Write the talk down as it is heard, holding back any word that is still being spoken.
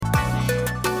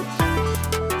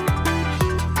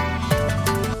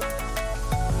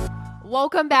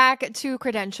Welcome back to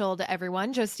Credentialed,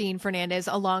 everyone. Justine Fernandez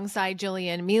alongside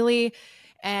Jillian Mealy.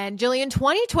 And Jillian,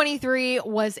 2023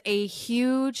 was a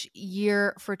huge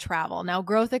year for travel. Now,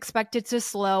 growth expected to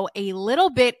slow a little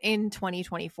bit in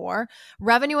 2024.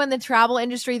 Revenue in the travel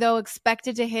industry, though,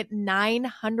 expected to hit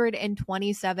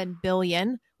 $927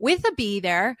 billion with a B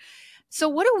there. So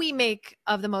what do we make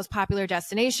of the most popular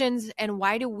destinations, and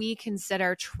why do we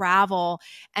consider travel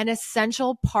an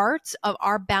essential part of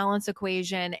our balance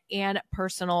equation and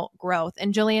personal growth?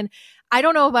 And Jillian, I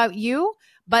don't know about you,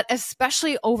 but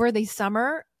especially over the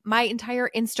summer, my entire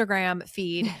Instagram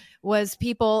feed was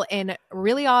people in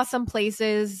really awesome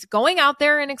places going out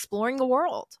there and exploring the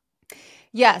world.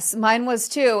 Yes, mine was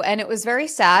too. And it was very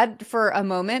sad for a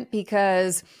moment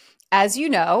because, as you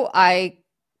know, I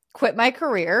quit my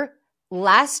career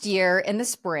last year in the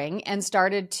spring and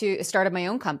started my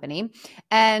own company.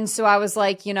 And so I was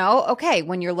like, okay,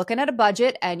 when you're looking at a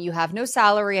budget and you have no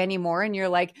salary anymore and you're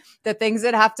like, the things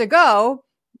that have to go,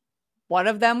 one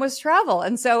of them was travel.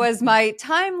 And so as my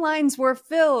timelines were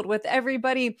filled with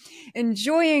everybody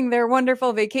enjoying their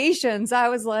wonderful vacations, I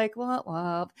was like,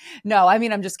 well, no, I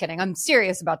mean, I'm just kidding. I'm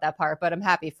serious about that part, but I'm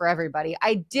happy for everybody.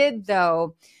 I did,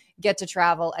 though, get to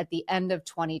travel at the end of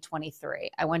 2023.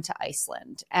 I went to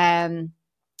Iceland, and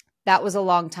that was a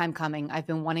long time coming. I've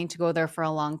been wanting to go there for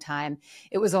a long time.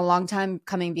 It was a long time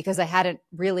coming because I hadn't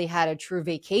really had a true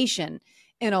vacation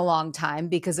in a long time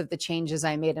because of the changes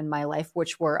I made in my life,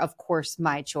 which were, of course,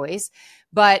 my choice.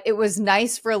 But it was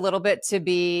nice for a little bit to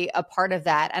be a part of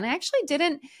that. And I actually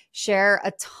didn't share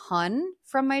a ton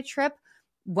from my trip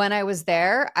when I was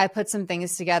there. I put some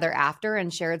things together after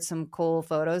and shared some cool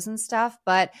photos and stuff,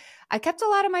 but I kept a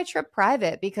lot of my trip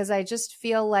private because I just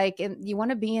feel like you want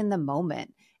to be in the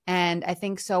moment. And I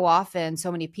think so often,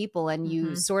 so many people, and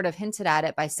you sort of hinted at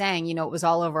it by saying, it was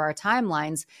all over our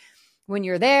timelines. When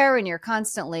you're there and you're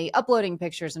constantly uploading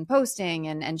pictures and posting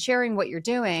and sharing what you're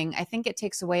doing, I think it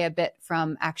takes away a bit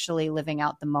from actually living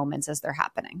out the moments as they're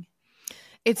happening.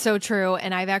 It's so true.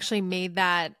 And I've actually made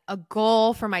that a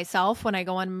goal for myself when I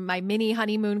go on my mini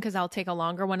honeymoon, because I'll take a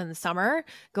longer one in the summer,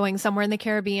 going somewhere in the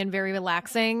Caribbean, very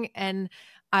relaxing. And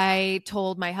I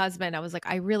told my husband, I was like,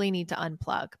 I really need to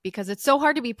unplug because it's so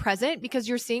hard to be present because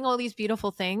you're seeing all these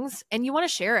beautiful things and you want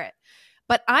to share it.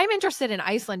 But I'm interested in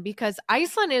Iceland because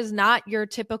Iceland is not your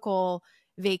typical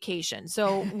vacation.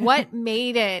 So what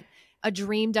made it a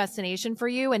dream destination for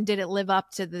you, and did it live up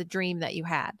to the dream that you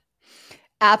had?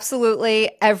 Absolutely.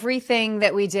 Everything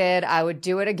that we did, I would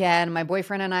do it again. My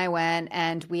boyfriend and I went,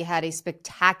 and we had a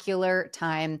spectacular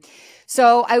time.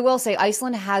 So I will say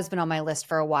Iceland has been on my list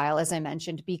for a while, as I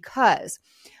mentioned, because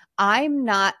I'm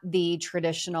not the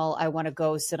traditional, I want to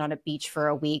go sit on a beach for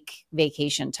a week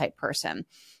vacation type person.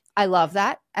 I love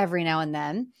that every now and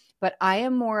then, but I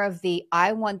am more of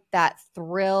I want that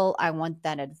thrill. I want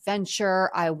that adventure.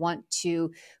 I want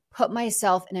to put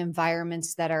myself in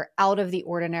environments that are out of the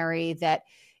ordinary, that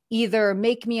either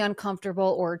make me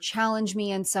uncomfortable or challenge me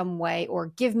in some way or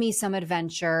give me some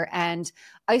adventure. And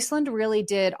Iceland really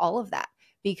did all of that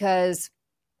because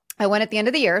I went at the end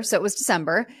of the year, so it was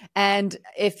December. And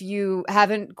if you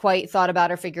haven't quite thought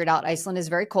about or figured out, Iceland is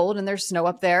very cold and there's snow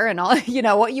up there and all,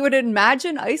 what you would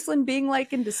imagine Iceland being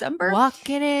like in December.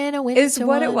 Walking in a winter is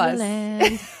what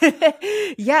wonderland. It was.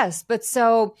 Yes. But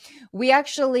so we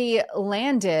actually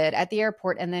landed at the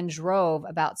airport and then drove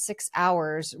about 6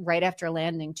 hours right after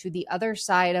landing to the other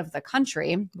side of the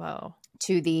country. Wow.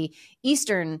 To the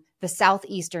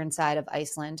southeastern side of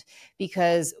Iceland,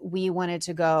 because we wanted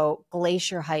to go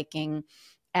glacier hiking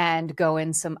and go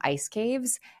in some ice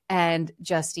caves. And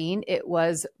Justine, it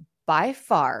was by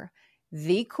far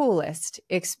the coolest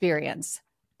experience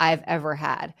I've ever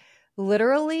had.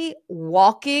 Literally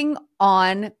walking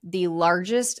on the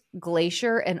largest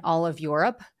glacier in all of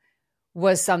Europe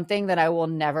was something that I will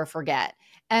never forget.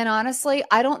 And honestly,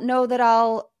 I don't know that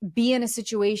I'll be in a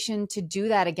situation to do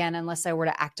that again unless I were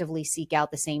to actively seek out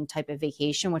the same type of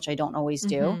vacation, which I don't always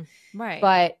do. Right.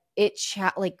 But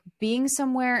like being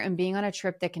somewhere and being on a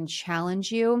trip that can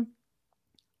challenge you,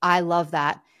 I love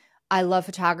that. I love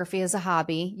photography as a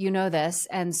hobby, you know this.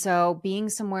 And so being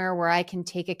somewhere where I can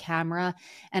take a camera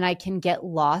and I can get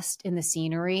lost in the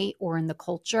scenery or in the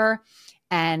culture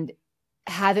and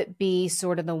have it be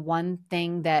sort of the one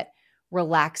thing that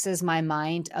relaxes my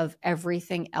mind of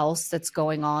everything else that's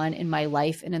going on in my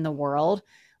life and in the world,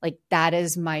 like that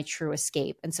is my true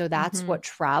escape. And so that's what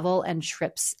travel and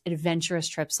trips, adventurous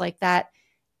trips like that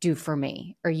do for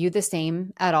me. Are you the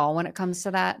same at all when it comes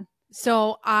to that?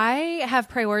 So I have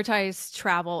prioritized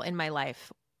travel in my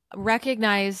life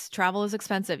recognize travel is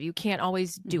expensive. You can't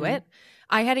always do it.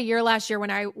 I had a year last year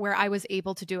where I was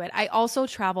able to do it. I also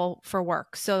travel for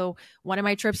work. So one of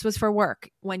my trips was for work.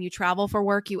 When you travel for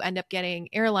work, you end up getting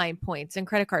airline points and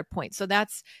credit card points. So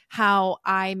that's how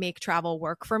I make travel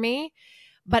work for me.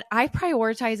 But I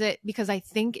prioritize it because I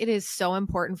think it is so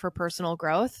important for personal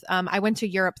growth. I went to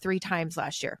Europe 3 times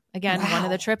last year. Again, one of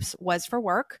the trips was for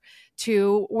work,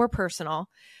 2 were personal.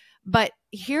 But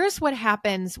here's what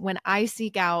happens when I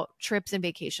seek out trips and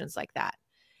vacations like that.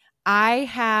 I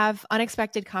have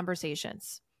unexpected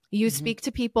conversations. You speak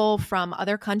to people from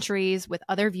other countries with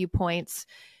other viewpoints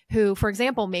who, for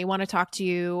example, may want to talk to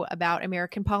you about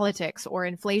American politics or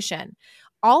inflation.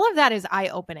 All of that is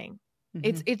eye-opening.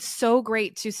 It's so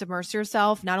great to submerge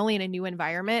yourself, not only in a new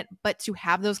environment, but to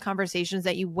have those conversations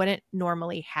that you wouldn't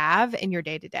normally have in your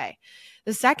day-to-day.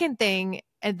 The second thing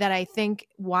that I think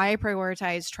why I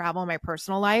prioritize travel in my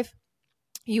personal life,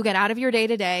 you get out of your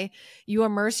day-to-day, you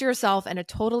immerse yourself in a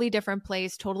totally different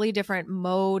place, totally different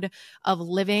mode of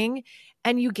living,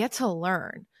 and you get to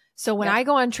learn. So when I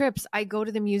go on trips, I go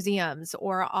to the museums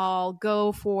or I'll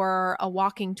go for a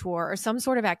walking tour or some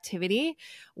sort of activity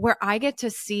where I get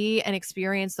to see and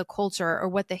experience the culture or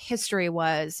what the history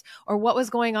was or what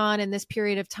was going on in this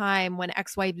period of time when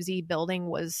XYZ building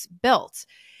was built.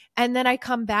 And then I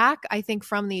come back, I think,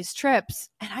 from these trips,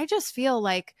 and I just feel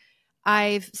like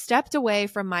I've stepped away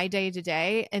from my day to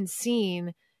day and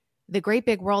seen the great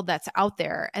big world that's out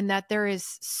there, and that there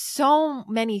is so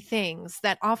many things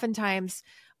that oftentimes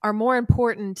are more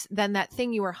important than that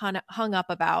thing you were hung up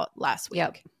about last week.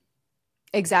 Yep.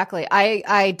 Exactly.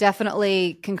 I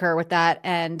definitely concur with that.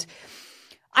 And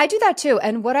I do that too.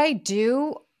 And what I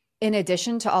do in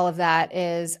addition to all of that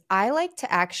is I like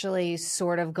to actually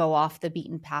sort of go off the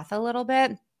beaten path a little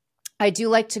bit. I do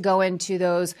like to go into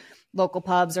those local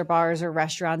pubs or bars or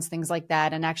restaurants, things like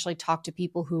that, and actually talk to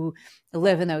people who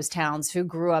live in those towns, who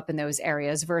grew up in those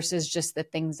areas versus just the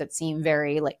things that seem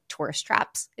very like tourist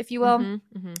traps, if you will.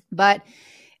 But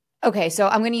okay, so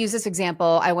I'm going to use this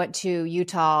example. I went to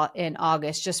Utah in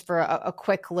August just for a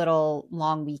quick little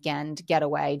long weekend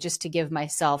getaway, just to give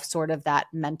myself sort of that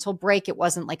mental break. It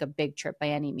wasn't like a big trip by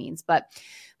any means, but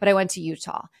I went to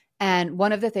Utah. And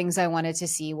one of the things I wanted to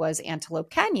see was Antelope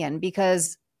Canyon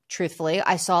because truthfully,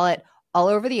 I saw it all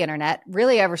over the internet,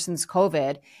 really ever since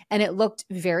COVID, and it looked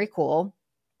very cool.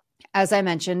 As I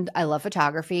mentioned, I love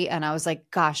photography, and I was like,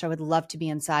 gosh, I would love to be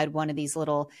inside one of these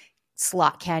little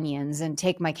slot canyons and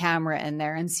take my camera in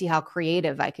there and see how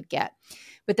creative I could get.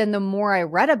 But then the more I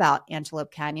read about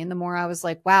Antelope Canyon, the more I was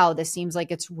like, wow, this seems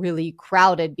like it's really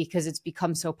crowded because it's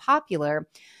become so popular.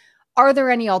 Are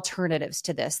there any alternatives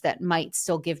to this that might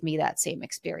still give me that same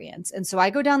experience? And so I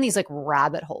go down these like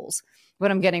rabbit holes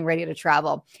when I'm getting ready to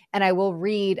travel, and I will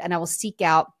read and I will seek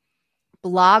out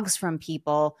blogs from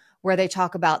people where they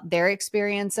talk about their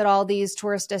experience at all these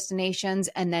tourist destinations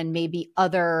and then maybe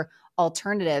other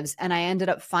alternatives. And I ended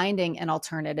up finding an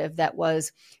alternative that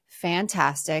was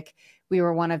fantastic. We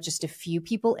were one of just a few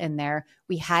people in there.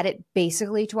 We had it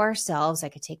basically to ourselves. I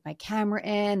could take my camera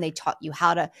in. They taught you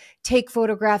how to take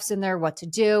photographs in there, what to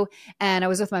do. And I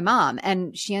was with my mom,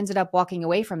 and she ended up walking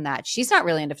away from that. She's not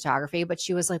really into photography, but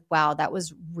she was like, wow, that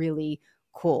was really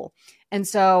cool. And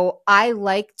so I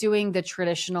like doing the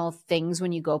traditional things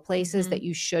when you go places that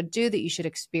you should do, that you should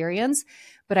experience.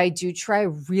 But I do try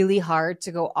really hard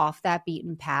to go off that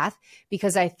beaten path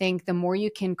because I think the more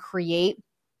you can create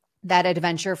that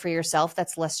adventure for yourself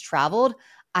that's less traveled,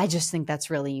 I just think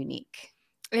that's really unique.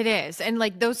 It is. And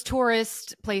like those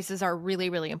tourist places are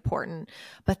really, really important.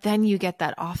 But then you get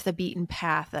that off the beaten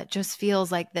path that just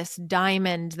feels like this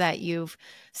diamond that you've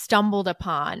stumbled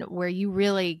upon, where you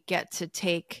really get to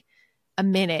take a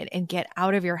minute and get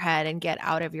out of your head and get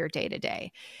out of your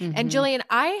day-to-day. And Jillian,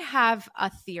 I have a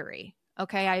theory.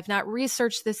 Okay. I have not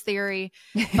researched this theory,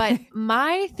 but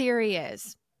my theory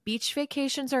is beach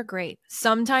vacations are great.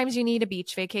 Sometimes you need a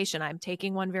beach vacation. I'm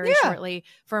taking one very shortly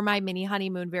for my mini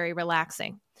honeymoon, very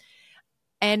relaxing.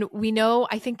 And we know,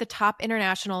 I think the top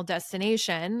international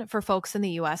destination for folks in the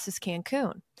US is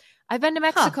Cancun. I've been to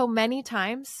Mexico many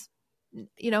times,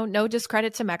 you know, no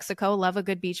discredit to Mexico, love a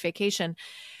good beach vacation.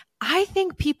 I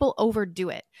think people overdo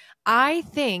it. I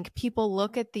think people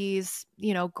look at these,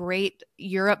 you know, great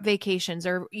Europe vacations,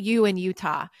 or you in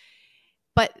Utah,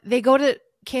 but they go to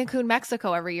Cancun,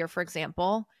 Mexico every year, for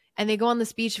example, and they go on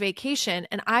this beach vacation.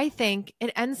 And I think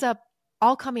it ends up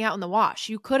all coming out in the wash.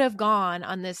 You could have gone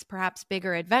on this perhaps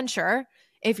bigger adventure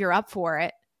if you're up for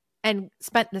it and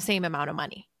spent the same amount of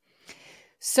money.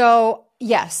 So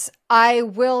yes, I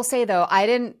will say though, I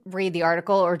didn't read the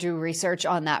article or do research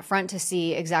on that front to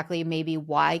see exactly maybe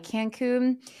why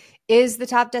Cancun is the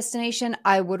top destination.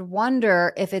 I would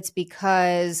wonder if it's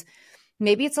because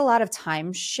maybe it's a lot of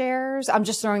timeshares. I'm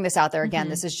just throwing this out there again.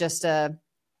 This is just a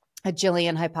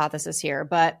Jillian hypothesis here.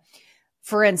 But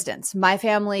for instance, my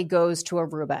family goes to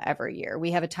Aruba every year.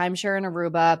 We have a timeshare in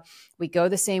Aruba. We go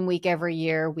the same week every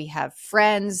year. We have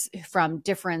friends from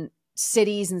different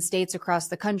cities and states across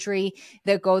the country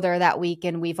that go there that week.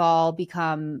 And we've all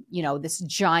become, this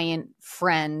giant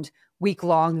friend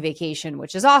week-long vacation,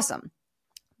 which is awesome.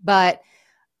 But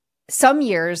some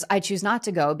years I choose not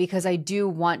to go because I do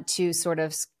want to sort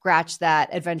of scratch that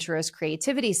adventurous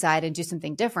creativity side and do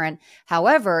something different.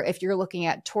 However, if you're looking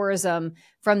at tourism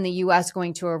from the US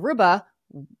going to Aruba,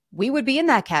 we would be in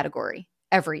that category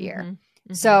every year.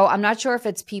 Mm-hmm. So I'm not sure if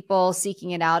it's people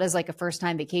seeking it out as like a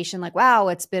first-time vacation, like, wow,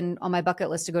 it's been on my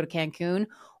bucket list to go to Cancun,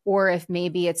 or if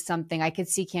maybe it's something I could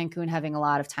see Cancun having a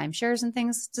lot of timeshares and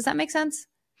things. Does that make sense?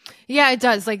 Yeah, it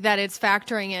does. Like that it's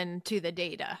factoring into the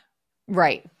data.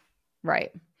 Right. Yeah.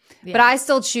 But I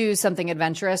still choose something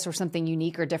adventurous or something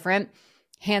unique or different,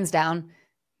 hands down,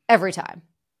 every time.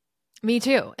 Me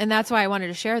too. And that's why I wanted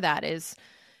to share that is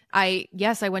I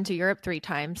went to Europe 3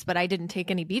 times, but I didn't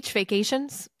take any beach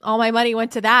vacations. All my money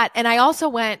went to that. And I also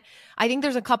went, I think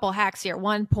there's a couple hacks here.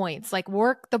 1, points, like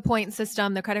work the point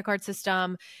system, the credit card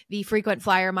system, the frequent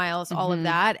flyer miles, all of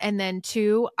that. And then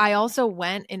 2, I also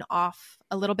went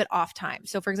a little bit off time.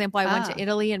 So for example, I went to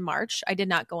Italy in March. I did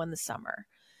not go in the summer.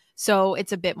 So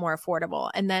it's a bit more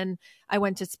affordable. And then I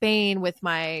went to Spain with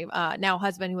my now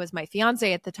husband, who was my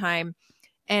fiance at the time.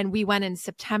 And we went in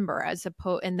September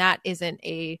and that it's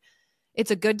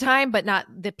a good time, but not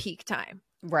the peak time.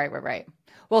 Right.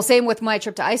 Well, same with my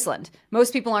trip to Iceland.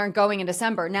 Most people aren't going in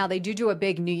December. Now they do a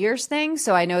big New Year's thing.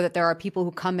 So I know that there are people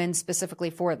who come in specifically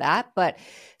for that, but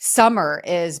summer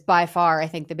is by far, I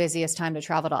think, the busiest time to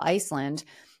travel to Iceland.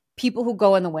 People who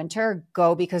go in the winter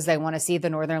go because they want to see the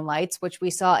Northern Lights, which we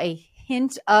saw a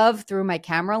hint of through my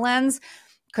camera lens.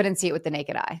 Couldn't see it with the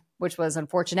naked eye, which was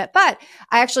unfortunate. But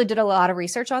I actually did a lot of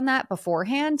research on that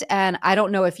beforehand. And I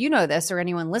don't know if you know this or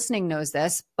anyone listening knows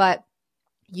this, but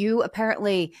you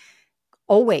apparently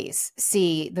always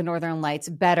see the Northern Lights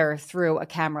better through a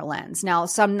camera lens. Now,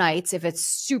 some nights, if it's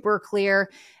super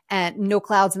clear and no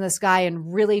clouds in the sky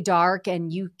and really dark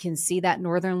and you can see that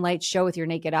Northern Lights show with your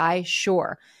naked eye,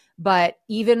 sure. But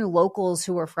even locals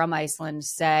who are from Iceland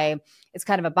say it's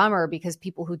kind of a bummer because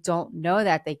people who don't know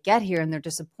that, they get here and they're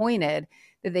disappointed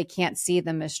that they can't see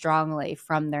them as strongly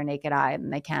from their naked eye than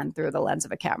they can through the lens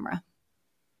of a camera.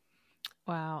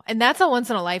 Wow. And that's a once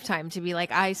in a lifetime to be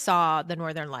like, I saw the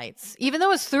Northern Lights. Even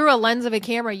though it's through a lens of a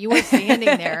camera, you were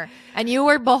standing there and you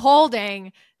were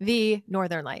beholding the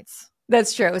Northern Lights.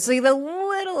 That's true. So the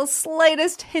little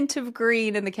slightest hint of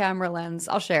green in the camera lens,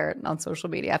 I'll share it on social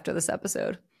media after this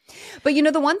episode. But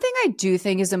the one thing I do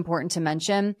think is important to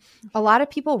mention, a lot of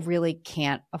people really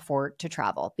can't afford to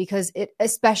travel because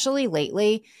especially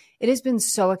lately, it has been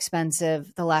so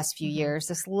expensive the last few years.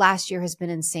 This last year has been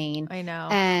insane. I know.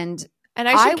 And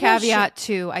I should caveat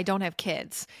too, I don't have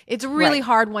kids. It's really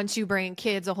hard once you bring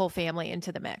kids, a whole family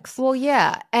into the mix. Well,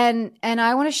 yeah. And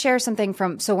I want to share something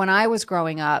so when I was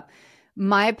growing up,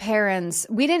 my parents,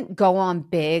 we didn't go on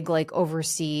big like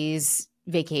overseas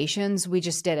vacations. We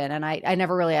just didn't. And I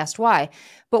never really asked why.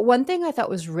 But one thing I thought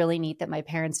was really neat that my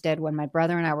parents did when my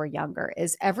brother and I were younger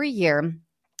is every year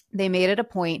they made it a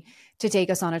point to take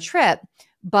us on a trip,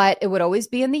 but it would always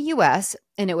be in the US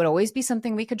and it would always be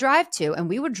something we could drive to. And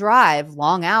we would drive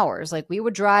long hours. Like we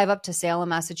would drive up to Salem,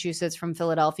 Massachusetts from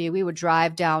Philadelphia. We would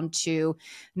drive down to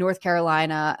North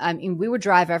Carolina. I mean, we would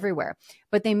drive everywhere,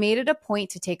 but they made it a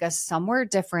point to take us somewhere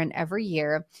different every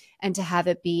year and to have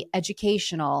it be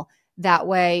educational. That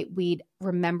way we'd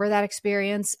remember that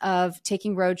experience of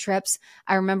taking road trips.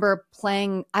 I remember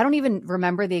playing, I don't even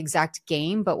remember the exact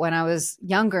game, but when I was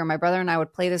younger, my brother and I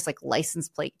would play this like license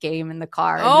plate game in the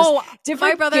car. Oh,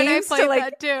 my brother and I played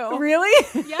that too. Really?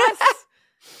 Yes.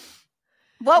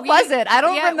 What was it? I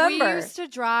don't remember. We used to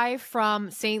drive from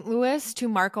St. Louis to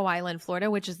Marco Island, Florida,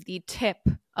 which is the tip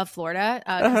of Florida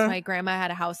because my grandma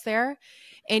had a house there.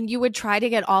 And you would try to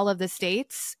get all of the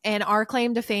states. And our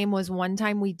claim to fame was one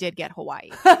time we did get Hawaii.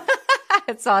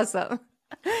 That's awesome.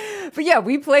 But yeah,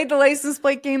 we played the license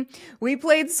plate game. We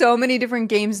played so many different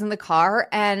games in the car.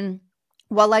 And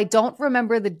while I don't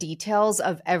remember the details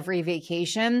of every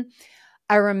vacation,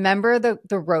 I remember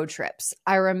the road trips.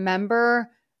 I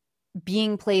remember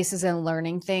being places and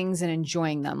learning things and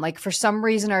enjoying them. Like for some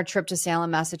reason, our trip to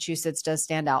Salem, Massachusetts does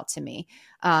stand out to me.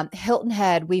 Hilton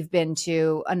Head, we've been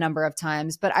to a number of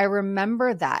times, but I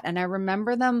remember that. And I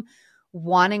remember them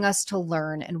wanting us to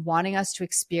learn and wanting us to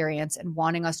experience and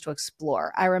wanting us to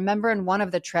explore. I remember in one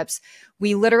of the trips,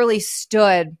 we literally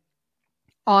stood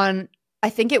on, I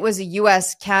think it was a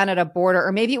US Canada border,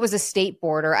 or maybe it was a state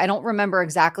border. I don't remember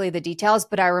exactly the details,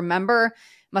 but I remember,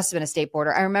 must have been a state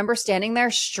border. I remember standing there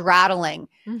straddling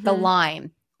the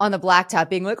line on the blacktop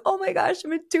being like, oh my gosh,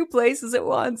 I'm in two places at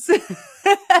once.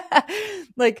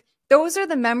 Like, those are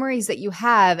the memories that you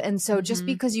have. And so just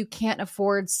because you can't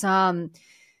afford some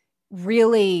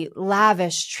really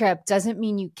lavish trip doesn't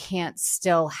mean you can't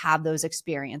still have those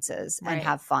experiences and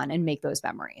have fun and make those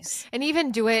memories. And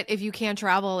even do it if you can't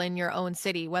travel in your own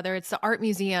city, whether it's the art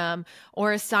museum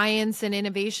or a science and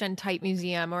innovation type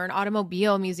museum or an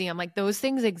automobile museum. Like, those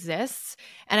things exist.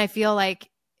 And I feel like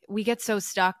we get so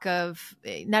stuck of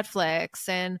Netflix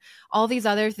and all these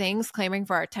other things clamoring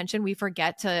for our attention, we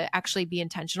forget to actually be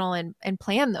intentional and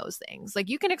plan those things. Like,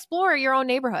 you can explore your own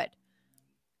neighborhood.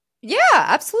 Yeah,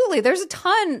 absolutely. There's a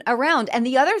ton around. And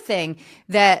the other thing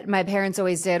that my parents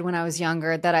always did when I was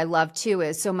younger that I love too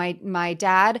is, so my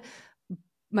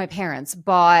parents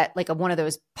bought like one of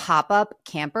those pop-up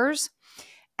campers,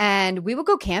 and we would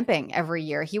go camping every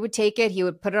year. He would take it, he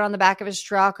would put it on the back of his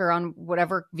truck or on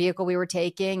whatever vehicle we were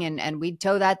taking, and we'd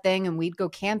tow that thing and we'd go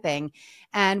camping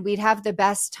and we'd have the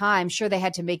best time. Sure, they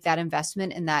had to make that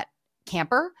investment in that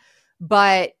camper,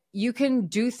 but you can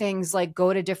do things like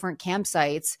go to different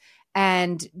campsites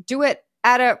and do it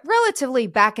at a relatively,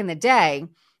 back in the day,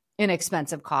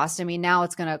 inexpensive cost. I mean, now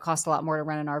it's going to cost a lot more to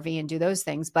rent an RV and do those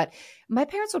things. But my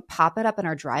parents would pop it up in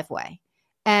our driveway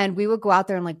and we would go out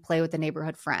there and like play with the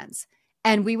neighborhood friends.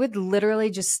 And we would literally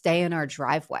just stay in our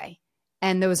driveway.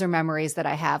 And those are memories that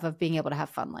I have of being able to have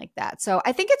fun like that. So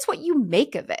I think it's what you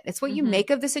make of it. It's what you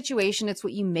make of the situation. It's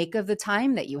what you make of the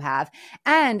time that you have.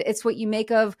 And it's what you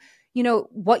make of, you know,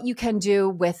 what you can do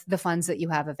with the funds that you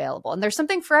have available. And there's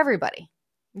something for everybody.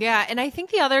 Yeah. And I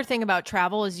think the other thing about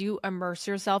travel is you immerse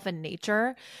yourself in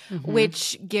nature,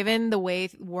 which, given the way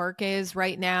work is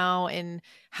right now and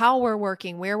how we're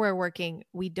working, where we're working,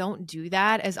 we don't do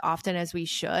that as often as we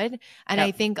should. And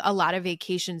I think a lot of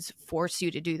vacations force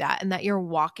you to do that, and that you're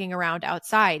walking around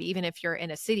outside, even if you're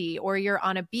in a city or you're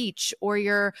on a beach or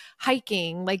you're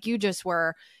hiking like you just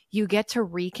were, you get to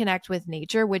reconnect with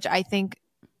nature, which I think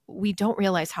we don't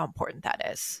realize how important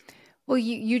that is. Well,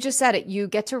 you just said it. You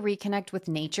get to reconnect with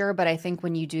nature, but I think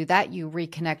when you do that, you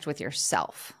reconnect with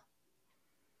yourself.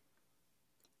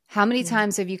 How many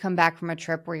times have you come back from a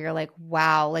trip where you're like,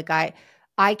 wow, like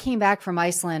I came back from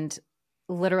Iceland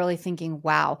literally thinking,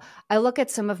 wow. I look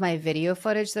at some of my video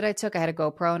footage that I took. I had a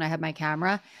GoPro and I had my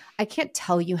camera. I can't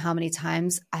tell you how many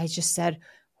times I just said,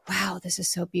 wow, this is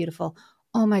so beautiful.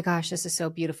 Oh my gosh, this is so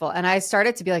beautiful. And I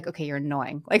started to be like, okay, you're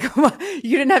annoying. Like,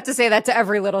 you didn't have to say that to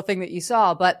every little thing that you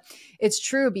saw, but it's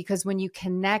true, because when you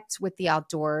connect with the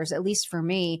outdoors, at least for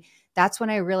me, that's when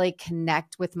I really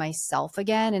connect with myself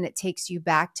again. And it takes you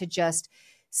back to just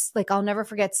like, I'll never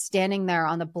forget standing there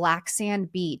on the black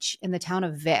sand beach in the town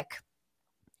of Vic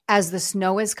as the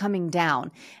snow is coming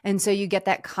down. And so you get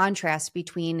that contrast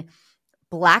between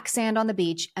black sand on the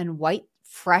beach and white,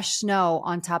 fresh snow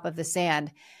on top of the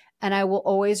sand. And I will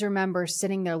always remember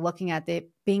sitting there looking at it,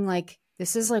 being like,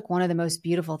 this is like one of the most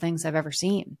beautiful things I've ever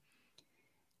seen.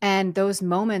 And those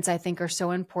moments, I think, are so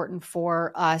important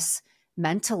for us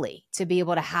mentally to be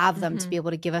able to have them, to be able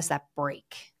to give us that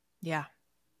break. Yeah.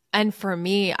 And for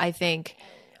me, I think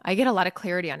I get a lot of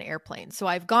clarity on airplanes. So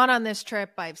I've gone on this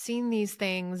trip, I've seen these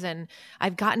things, and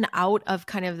I've gotten out of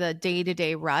kind of the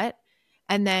day-to-day rut.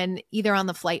 And then either on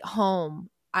the flight home,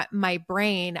 my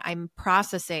brain, I'm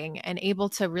processing and able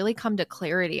to really come to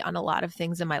clarity on a lot of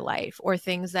things in my life, or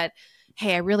things that,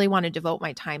 hey, I really want to devote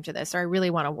my time to this, or I really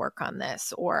want to work on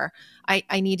this, or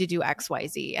I need to do X, Y,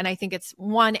 Z. And I think it's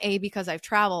one, A, because I've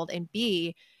traveled, and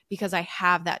B, because I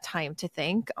have that time to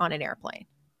think on an airplane.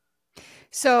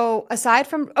 So aside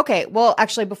from, okay, well,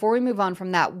 actually, before we move on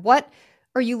from that, what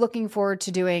are you looking forward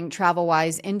to doing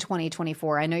travel-wise in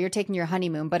 2024? I know you're taking your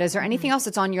honeymoon, but is there anything else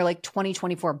that's on your like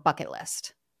 2024 bucket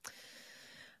list?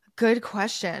 Good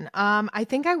question. I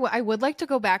think I would like to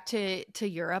go back to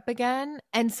Europe again.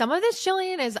 And some of this,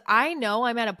 Jillian, is I know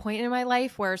I'm at a point in my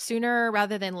life where sooner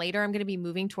rather than later, I'm going to be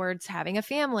moving towards having a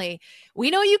family.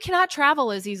 We know you cannot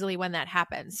travel as easily when that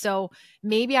happens. So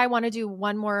maybe I want to do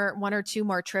one or two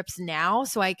more trips now,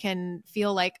 so I can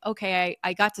feel like, okay,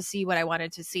 I got to see what I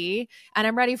wanted to see, and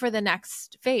I'm ready for the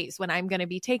next phase when I'm going to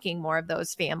be taking more of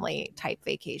those family type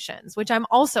vacations, which I'm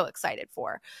also excited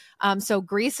for. So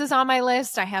Greece is on my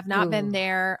list. I have not been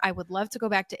there. I would love to go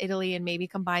back to Italy and maybe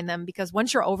combine them, because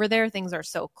once you're over there, things are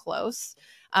so close.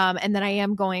 And then I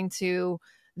am going to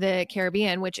the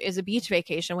Caribbean, which is a beach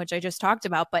vacation, which I just talked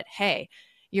about. But hey,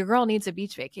 your girl needs a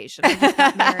beach vacation. I just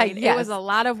got married. Yes. It was a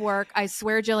lot of work. I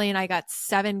swear, Jillian, I got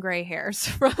 7 gray hairs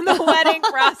from the wedding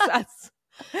process.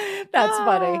 That's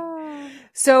funny.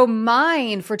 So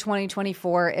mine for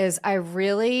 2024 is I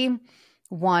really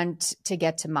want to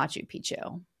get to Machu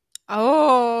Picchu.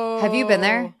 Oh. Have you been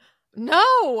there?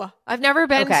 No, I've never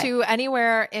been to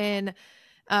anywhere in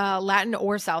Latin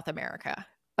or South America.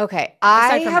 Okay.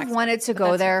 I have Mexico, wanted to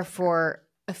go there for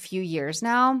a few years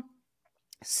now,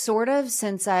 sort of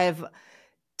since I've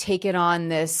taken on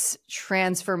this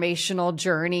transformational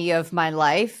journey of my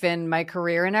life and my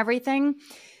career and everything.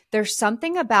 There's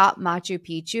something about Machu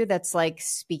Picchu that's like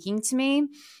speaking to me.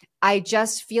 I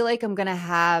just feel like I'm going to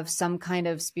have some kind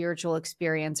of spiritual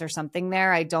experience or something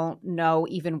there. I don't know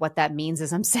even what that means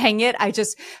as I'm saying it.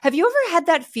 Have you ever had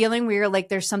that feeling where you're like,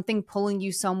 there's something pulling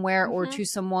you somewhere or to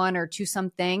someone or to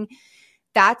something?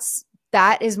 That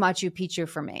is Machu Picchu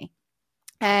for me.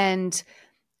 And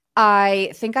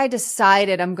I think I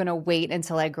decided I'm going to wait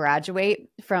until I graduate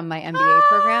from my MBA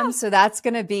program. So that's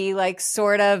going to be like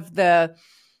sort of the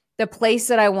place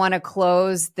that I want to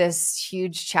close this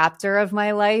huge chapter of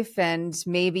my life and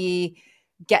maybe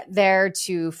get there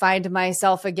to find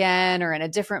myself again or in a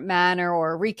different manner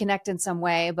or reconnect in some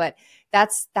way. But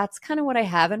that's kind of what I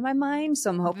have in my mind.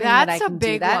 So I'm hoping that I can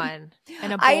do that. That's a big one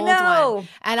and a bold one.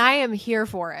 And I am here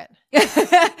for it.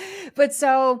 But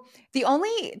so the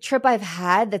only trip I've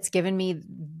had that's given me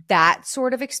that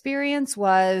sort of experience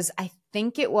was, I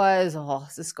think it was,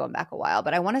 this is going back a while,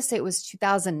 but I want to say it was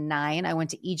 2009. I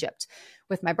went to Egypt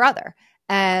with my brother,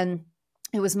 and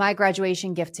it was my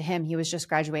graduation gift to him. He was just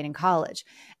graduating college,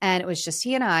 and it was just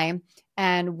he and I,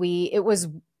 and it was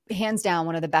hands down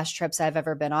one of the best trips I've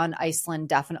ever been on. Iceland,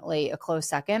 definitely a close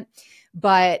second,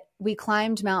 but we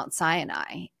climbed Mount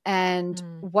Sinai. And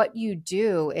what you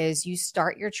do is you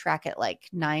start your trek at like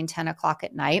 9-10 o'clock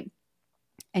at night,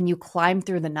 and you climb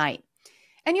through the night,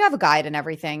 and you have a guide and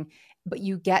everything, but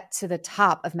you get to the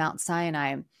top of Mount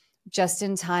Sinai just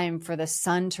in time for the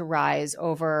sun to rise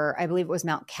over, I believe it was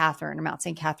Mount Catherine or Mount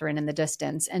St. Catherine in the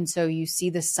distance. And so you see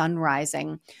the sun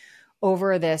rising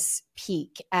over this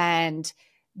peak, and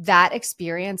that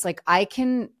experience, like I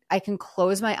can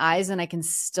close my eyes and I can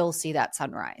still see that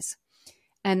sunrise.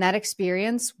 And that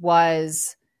experience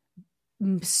was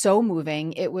so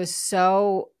moving. It was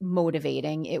so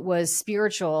motivating. It was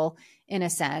spiritual in a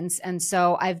sense. And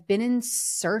so I've been in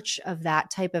search of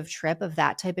that type of trip, of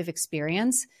that type of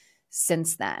experience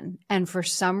since then. And for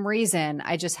some reason,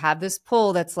 I just have this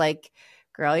pull that's like,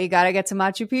 girl, you got to get to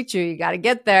Machu Picchu. You got to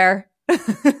get there.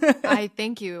 I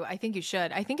think you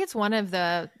should. I think it's one of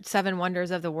the 7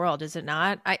 wonders of the world, is it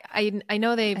not? I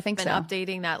know they've been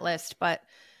updating that list, but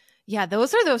yeah,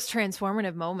 those are those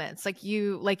transformative moments. Like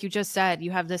you just said,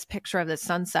 you have this picture of the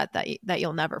sunset that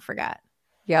you'll never forget.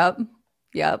 Yep.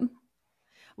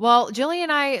 Well, Jillian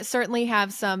and I certainly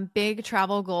have some big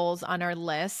travel goals on our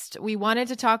list. We wanted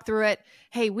to talk through it.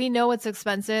 Hey, we know it's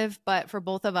expensive, but for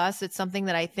both of us, it's something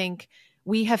that I think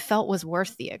we have felt was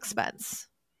worth the expense.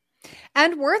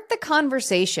 And worth the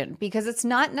conversation, because it's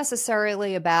not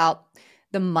necessarily about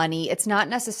the money. It's not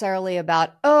necessarily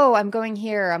about, oh, I'm going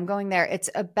here, I'm going there. It's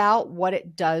about what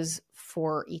it does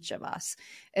for each of us.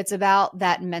 It's about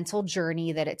that mental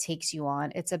journey that it takes you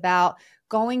on. It's about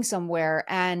going somewhere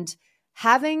and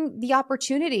having the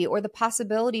opportunity or the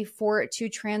possibility for it to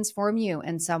transform you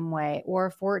in some way, or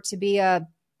for it to be a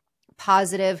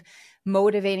positive,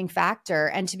 motivating factor,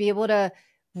 and to be able to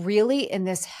really, in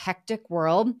this hectic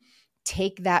world,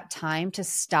 take that time to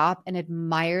stop and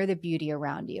admire the beauty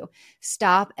around you,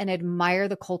 stop and admire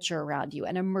the culture around you,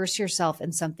 and immerse yourself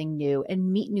in something new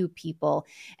and meet new people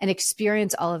and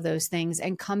experience all of those things,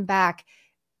 and come back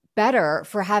better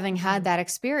for having had that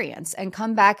experience, and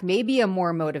come back maybe a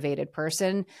more motivated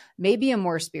person, maybe a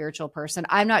more spiritual person.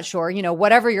 I'm not sure,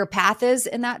 whatever your path is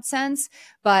in that sense.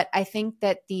 But I think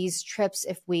that these trips,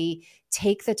 if we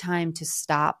take the time to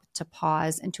stop, to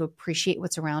pause, and to appreciate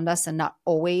what's around us, and not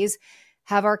always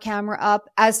have our camera up,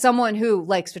 as someone who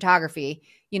likes photography,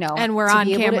 and we're on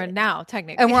camera now,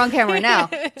 technically. And we're on camera now.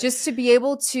 Just to be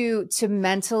able to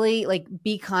mentally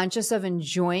be conscious of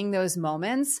enjoying those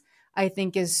moments, I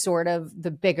think is sort of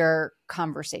the bigger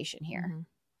conversation here. Mm-hmm.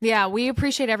 Yeah, we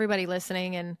appreciate everybody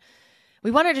listening. And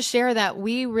we wanted to share that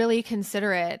we really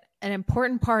consider it an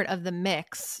important part of the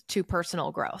mix to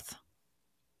personal growth.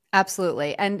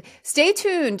 Absolutely. And stay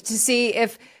tuned to see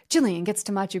if Jillian gets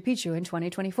to Machu Picchu in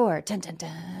 2024. Dun, dun,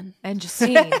 dun. And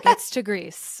Justine gets to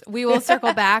Greece. We will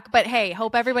circle back. But hey,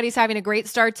 hope everybody's having a great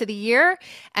start to the year.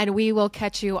 And we will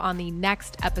catch you on the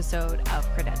next episode of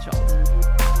Credentialed.